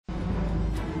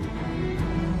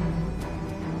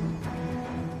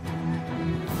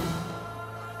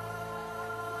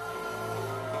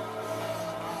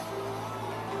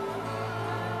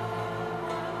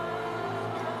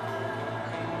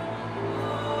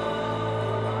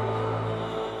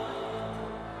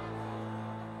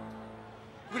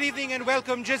evening and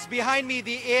welcome. Just behind me,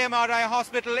 the AMRI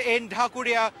Hospital in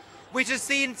Dhakuria, which has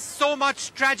seen so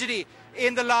much tragedy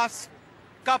in the last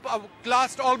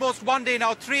almost 1 day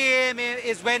now. 3 a.m.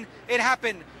 is when it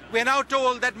happened. We're now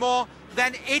told that more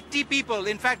than 80 people,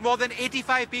 in fact more than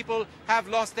 85 people, have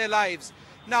lost their lives.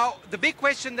 Now, the big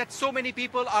question that so many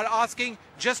people are asking,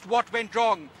 just what went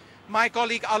wrong? My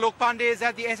colleague Alok Pandey is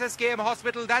at the SSKM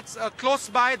hospital. That's close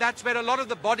by. That's where a lot of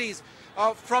the bodies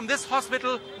from this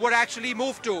hospital were actually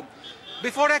moved to.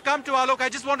 Before I come to Alok, I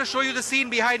just want to show you the scene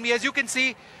behind me. As you can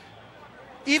see,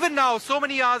 even now, so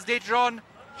many hours later on,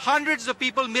 hundreds of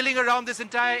people milling around this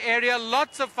entire area,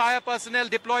 lots of fire personnel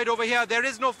deployed over here. There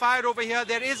is no fire over here,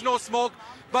 there is no smoke,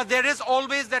 but there is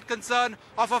always that concern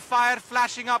of a fire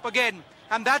flashing up again.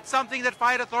 And that's something that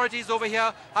fire authorities over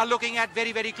here are looking at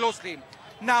very, very closely.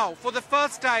 Now, for the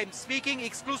first time, speaking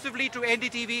exclusively to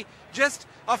NDTV, just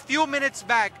a few minutes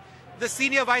back, the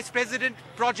Senior Vice President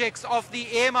Projects of the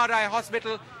AMRI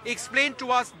Hospital explained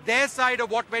to us their side of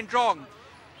what went wrong.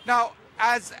 Now,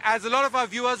 as a lot of our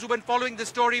viewers who've been following the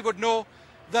story would know,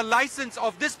 the license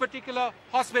of this particular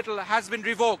hospital has been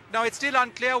revoked. Now, it's still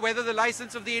unclear whether the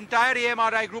license of the entire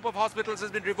AMRI group of hospitals has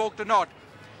been revoked or not.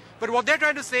 But what they're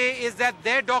trying to say is that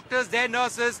their doctors, their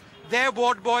nurses, their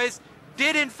ward boys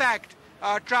did in fact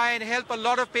try and help a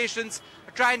lot of patients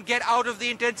try and get out of the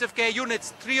intensive care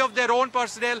units. 3 of their own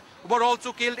personnel were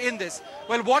also killed in this.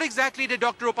 Well, what exactly did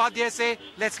Dr. Upadhyay say?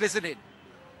 Let's listen in.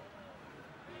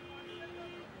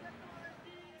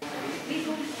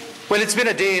 Well, it's been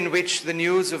a day in which the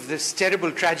news of this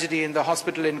terrible tragedy in the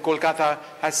hospital in Kolkata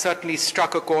has certainly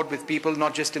struck a chord with people,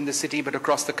 not just in the city, but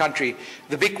across the country.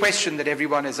 The big question that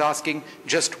everyone is asking,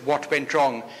 just what went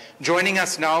wrong? Joining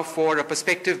us now for a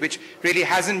perspective which really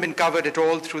hasn't been covered at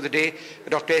all through the day,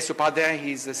 Dr. S. Upadhyay.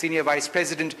 He's the Senior Vice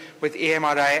President with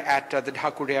AMRI at the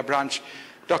Dhakuria branch.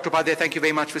 Dr. Upadhyay, thank you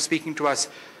very much for speaking to us.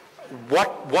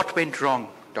 What went wrong,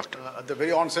 Doctor? At the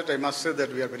very onset, I must say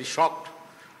that we are very shocked.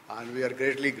 And we are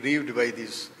greatly grieved by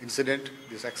this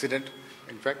accident.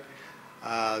 In fact,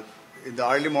 in the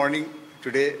early morning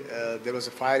today, there was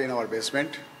a fire in our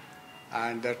basement,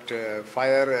 and that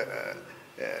fire,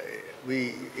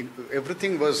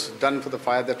 everything was done for the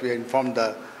fire. That we informed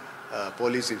the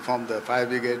police, informed the fire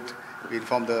brigade, we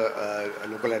informed the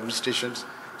local administrations.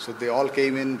 So they all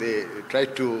came in. They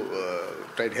tried to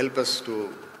help us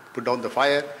to put down the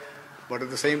fire. But at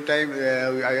the same time,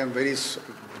 I am very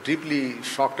deeply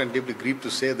shocked and deeply grieved to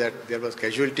say that there was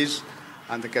casualties,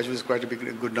 and the casualties quite a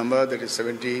good number. That is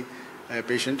 70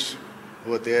 patients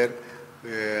who were there.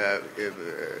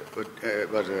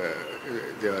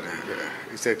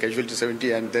 It's a casualty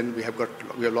 70, and then we have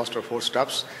lost our 4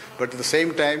 staffs. But at the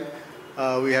same time,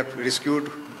 we have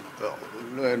rescued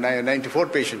 94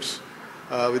 patients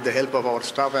with the help of our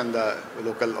staff and the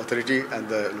local authority and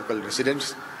the local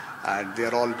residents, and they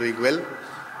are all doing well.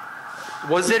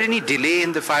 Was there any delay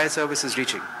in the fire services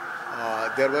reaching?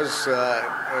 There was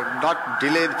not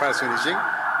delay in fire service reaching,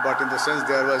 but in the sense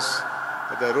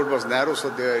the road was narrow,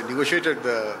 so they negotiated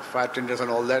the fire tenders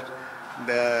and all that.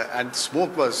 And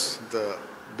smoke was the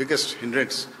biggest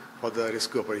hindrance for the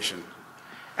rescue operation.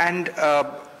 And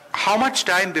how much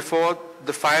time before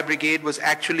the fire brigade was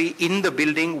actually in the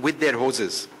building with their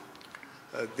hoses?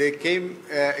 They came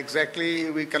exactly,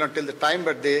 we cannot tell the time,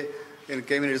 but they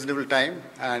came in a reasonable time,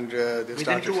 and they started.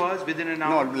 Within 2 hours, within an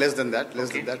hour? No, less than that,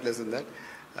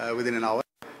 within an hour.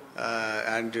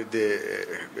 And they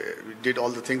did all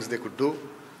the things they could do,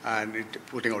 and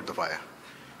putting out the fire.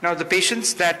 Now, the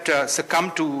patients that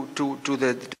succumbed to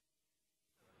the...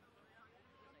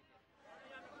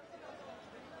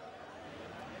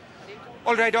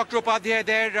 All right, Dr. Upadhyay,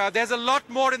 there's a lot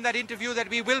more in that interview that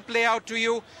we will play out to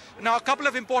you. Now, a couple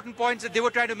of important points that they were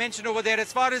trying to mention over there.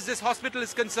 As far as this hospital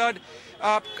is concerned,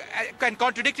 and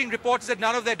contradicting reports that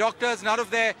none of their doctors, none of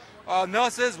their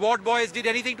nurses, ward boys did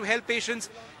anything to help patients.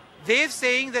 They're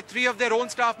saying that 3 of their own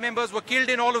staff members were killed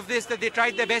in all of this, that they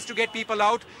tried their best to get people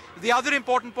out. The other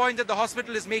important point that the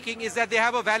hospital is making is that they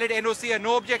have a valid NOC, a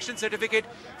no objection certificate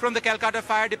from the Kolkata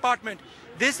Fire Department.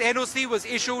 This NOC was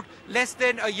issued less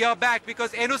than a year back,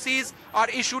 because NOCs are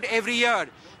issued every year.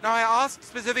 Now, I asked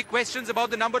specific questions about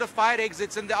the number of fire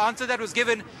exits, and the answer that was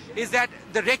given is that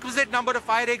the requisite number of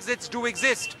fire exits do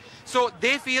exist. So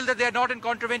they feel that they are not in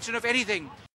contravention of anything.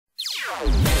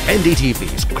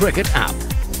 NDTV's cricket app,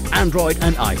 Android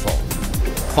and iPhone,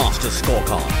 fastest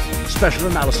scorecard, special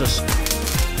analysis,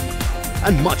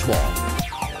 and much more.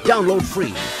 Download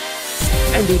free.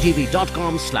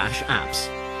 ndtv.com/apps.